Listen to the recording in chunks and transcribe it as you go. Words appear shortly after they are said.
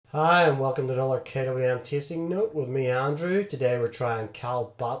Hi and welcome to another KWM tasting note with me Andrew. Today we're trying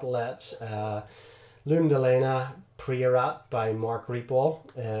Batllet's Llum Priorat by Mark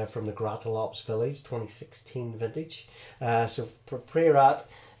Reapall from the Gratallops Village 2016 vintage. So for Priorat,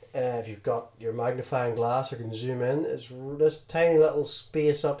 if you've got your magnifying glass, you can zoom in. It's this tiny little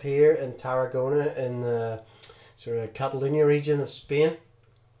space up here in Tarragona in the sort of Catalonia region of Spain.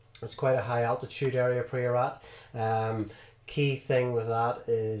 It's quite a high altitude area, Priorat. Key thing with that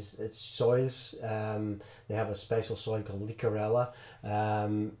is its soils. They have a special soil called Licarella,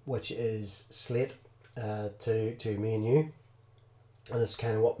 which is slate to me and you, and it's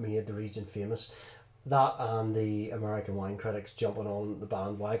kind of what made the region famous. That and the American wine critics jumping on the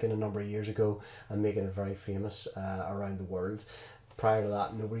bandwagon a number of years ago and making it very famous around the world. Prior to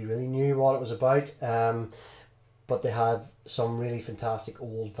that, nobody really knew what it was about, but they had some really fantastic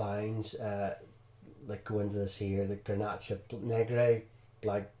old vines that go into this here, the Grenache Negre,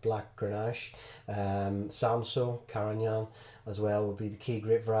 black Grenache, Samso, Carignan as well would be the key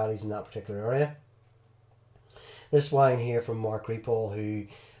grape varieties in that particular area. This wine here from Mark Reapall, who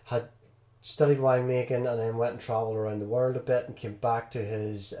had studied winemaking and then went and travelled around the world a bit and came back to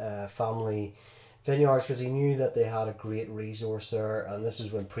his family vineyards because he knew that they had a great resource there, and this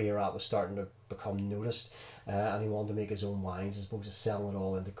is when Priorat was starting to become noticed, and he wanted to make his own wines as opposed to selling it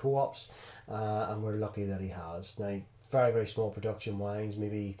all into co-ops, and we're lucky that he has. Now, very small production wines,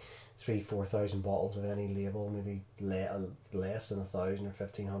 maybe 3,000-4,000 bottles of any label, maybe less than 1,000 or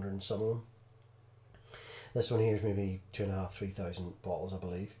 1,500 in some of them. This one here is maybe 2,500-3,000 bottles, I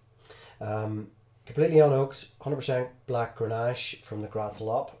believe. Completely unoaked, 100% black Grenache from the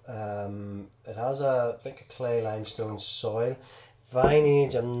Gratallops. It has I think a clay limestone soil. Vine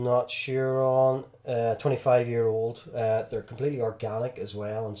age I'm not sure on. 25-year-old. They're completely organic as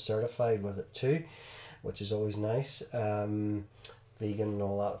well and certified with it too, which is always nice. Vegan and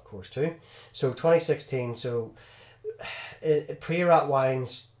all that, of course, too. So 2016. So Priorat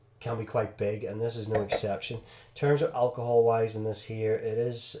wines can be quite big, and this is no exception. In terms of alcohol wise in this here, it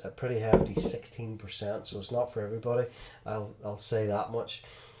is a pretty hefty 16%, so it's not for everybody. I'll say that much.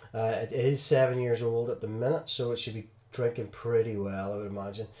 It is 7 years old at the minute, so it should be drinking pretty well, I would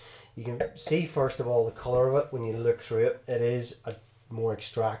imagine. You can see first of all the colour of it when you look through it. It is a more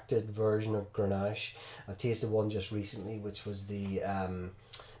extracted version of Grenache. I tasted one just recently, which was the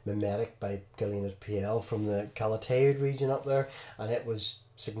Mimetic by Galina's PL from the Calateud region up there, and it was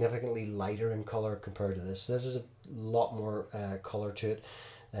significantly lighter in colour compared to this. This is a lot more colour to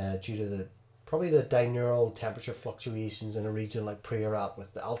it due to probably the diurnal temperature fluctuations in a region like Priorat.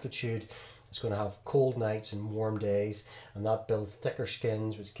 With the altitude, it's going to have cold nights and warm days, and that builds thicker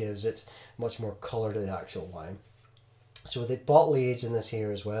skins, which gives it much more colour to the actual wine. So with the bottle age in this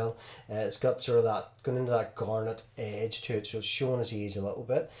here as well, it's got sort of that going into that garnet edge to it, so it's showing its age a little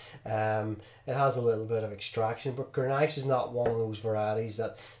bit. It has a little bit of extraction, but Grenache is not one of those varieties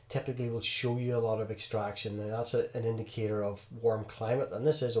that typically will show you a lot of extraction. Now that's an indicator of warm climate, and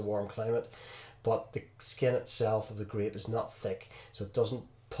this is a warm climate, but the skin itself of the grape is not thick, so it doesn't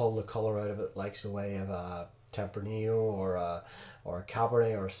pull the colour out of it like the way of a Tempranillo or a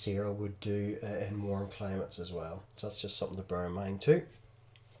Cabernet or a Syrah would do in warm climates as well. So that's just something to bear in mind too.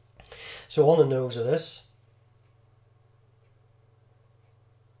 So on the nose of this,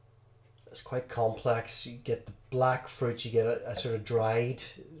 it's quite complex. You get the black fruit, you get a sort of dried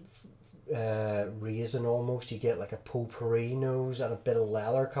raisin almost. You get like a potpourri nose and a bit of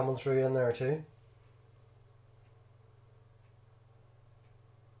leather coming through in there too.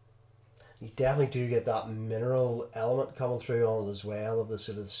 You definitely do get that mineral element coming through on it as well, of the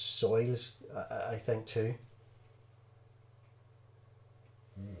sort of soils, I think too.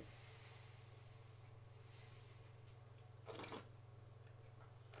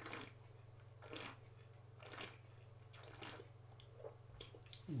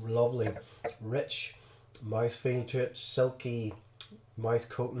 Lovely, rich mouthfeel to it, silky mouth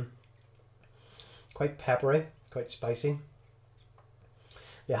coating, quite peppery, quite spicy.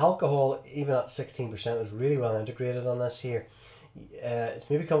 The alcohol, even at 16%, is really well integrated on this here. It's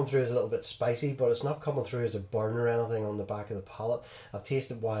maybe coming through as a little bit spicy, but it's not coming through as a burn or anything on the back of the palate. I've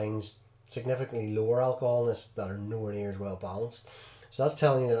tasted wines significantly lower alcoholness that are nowhere near as well balanced. So that's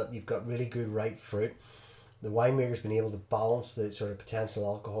telling you that you've got really good ripe fruit. The winemaker's been able to balance the sort of potential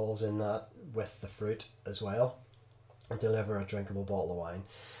alcohols in that with the fruit as well and deliver a drinkable bottle of wine.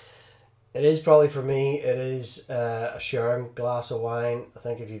 It is probably, for me, it is a sharing glass of wine. I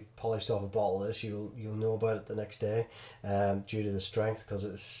think if you've polished off a bottle of this, you'll know about it the next day, due to the strength, because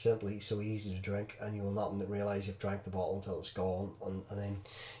it's simply so easy to drink, and you will not realise you've drank the bottle until it's gone, and then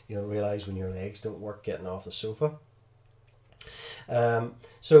you'll realise when your legs don't work getting off the sofa.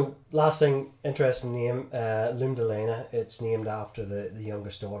 So last thing, interesting name, Llum. It's named after the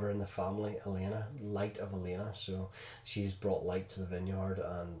youngest daughter in the family, Elena, Light of Elena. So she's brought light to the vineyard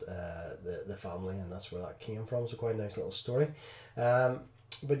and the family, and that's where that came from. So quite a nice little story.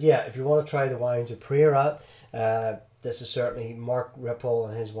 But yeah, if you want to try the wines of Priorat, this is certainly, Mark Ripple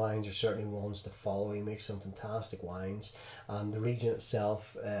and his wines are certainly ones to follow. He makes some fantastic wines, and the region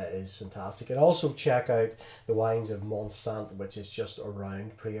itself is fantastic. And also check out the wines of Monsant, which is just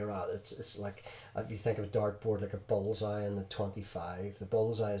around Priorat. It's like, if you think of a dartboard, like a bullseye, and the 25. The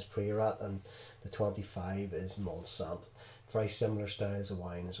bullseye is Priorat, and the 25 is Monsant. Very similar styles of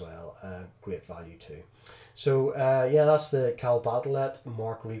wine as well. Great value too. So yeah, that's the Batllet,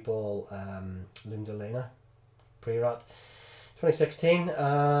 Mark Ripple, Llum Priorat 2016.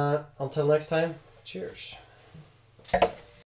 Until next time, cheers.